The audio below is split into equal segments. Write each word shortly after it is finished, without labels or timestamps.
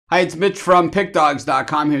Hi, it's Mitch from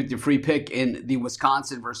Pickdawgz.com here with your free pick in the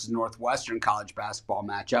Wisconsin versus Northwestern college basketball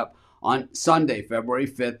matchup on Sunday, February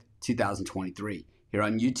 5th, 2023. Here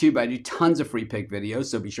on YouTube, I do tons of free pick videos,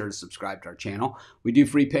 so be sure to subscribe to our channel. We do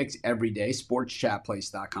free picks every day,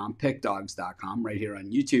 sportschatplace.com, pickdawgz.com, right here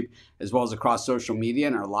on YouTube, as well as across social media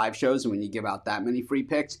and our live shows. And when you give out that many free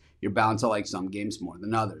picks, you're bound to like some games more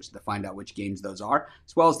than others. To find out which games those are,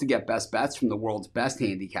 as well as to get best bets from the world's best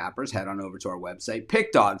handicappers, head on over to our website,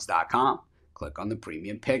 pickdawgz.com. Click on the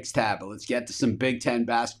Premium Picks tab. But let's get to some Big Ten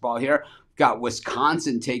basketball here. Got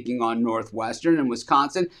Wisconsin taking on Northwestern, and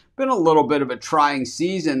Wisconsin been a little bit of a trying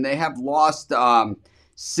season. They have lost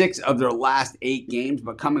 6 of their last 8 games,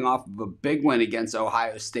 but coming off of a big win against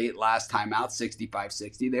Ohio State last time out,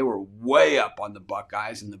 65-60. They were way up on the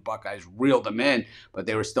Buckeyes, and the Buckeyes reeled them in, but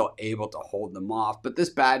they were still able to hold them off. But this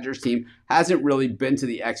Badgers team hasn't really been to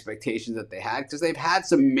the expectations that they had because they've had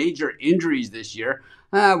some major injuries this year.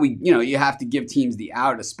 You have to give teams the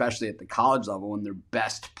out, especially at the college level when their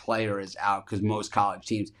best player is out, because most college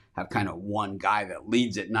teams have kind of one guy that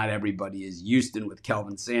leads it. Not everybody is Houston with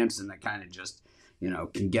Kelvin Sampson that kind of just,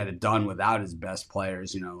 can get it done without his best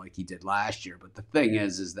players, like he did last year. But the thing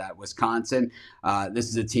is that Wisconsin, this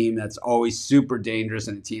is a team that's always super dangerous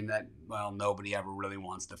and a team that, nobody ever really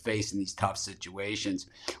wants to face in these tough situations.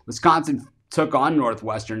 Wisconsin took on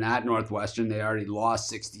Northwestern at Northwestern. They already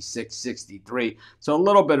lost 66-63. So a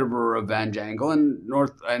little bit of a revenge angle.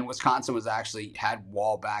 And Wisconsin was actually had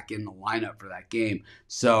Wall back in the lineup for that game.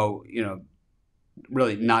 So,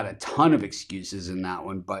 really not a ton of excuses in that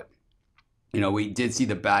one. But, we did see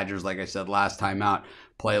the Badgers, like I said, last time out,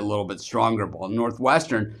 play a little bit stronger ball.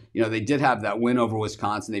 Northwestern, they did have that win over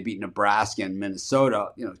Wisconsin. They beat Nebraska and Minnesota,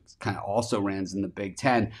 kind of also ran in the Big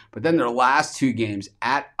Ten. But then their last 2 games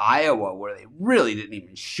at Iowa, where they really didn't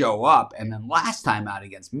even show up. And then last time out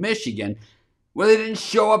against Michigan, where they didn't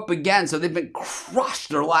show up again. So they've been crushed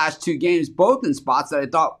their last 2 games, both in spots that I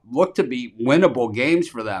thought looked to be winnable games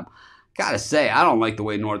for them. Gotta say, I don't like the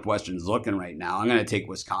way Northwestern's looking right now. I'm going to take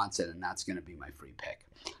Wisconsin, and that's going to be my free pick.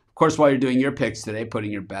 Of course, while you're doing your picks today,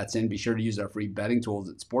 putting your bets in, be sure to use our free betting tools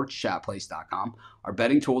at sportschatplace.com. Our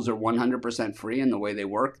betting tools are 100% free, and the way they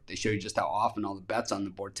work, they show you just how often all the bets on the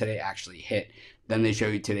board today actually hit. Then they show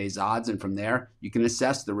you today's odds, and from there, you can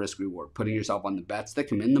assess the risk-reward, putting yourself on the bets that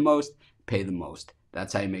come in the most, pay the most.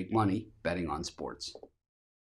 That's how you make money betting on sports.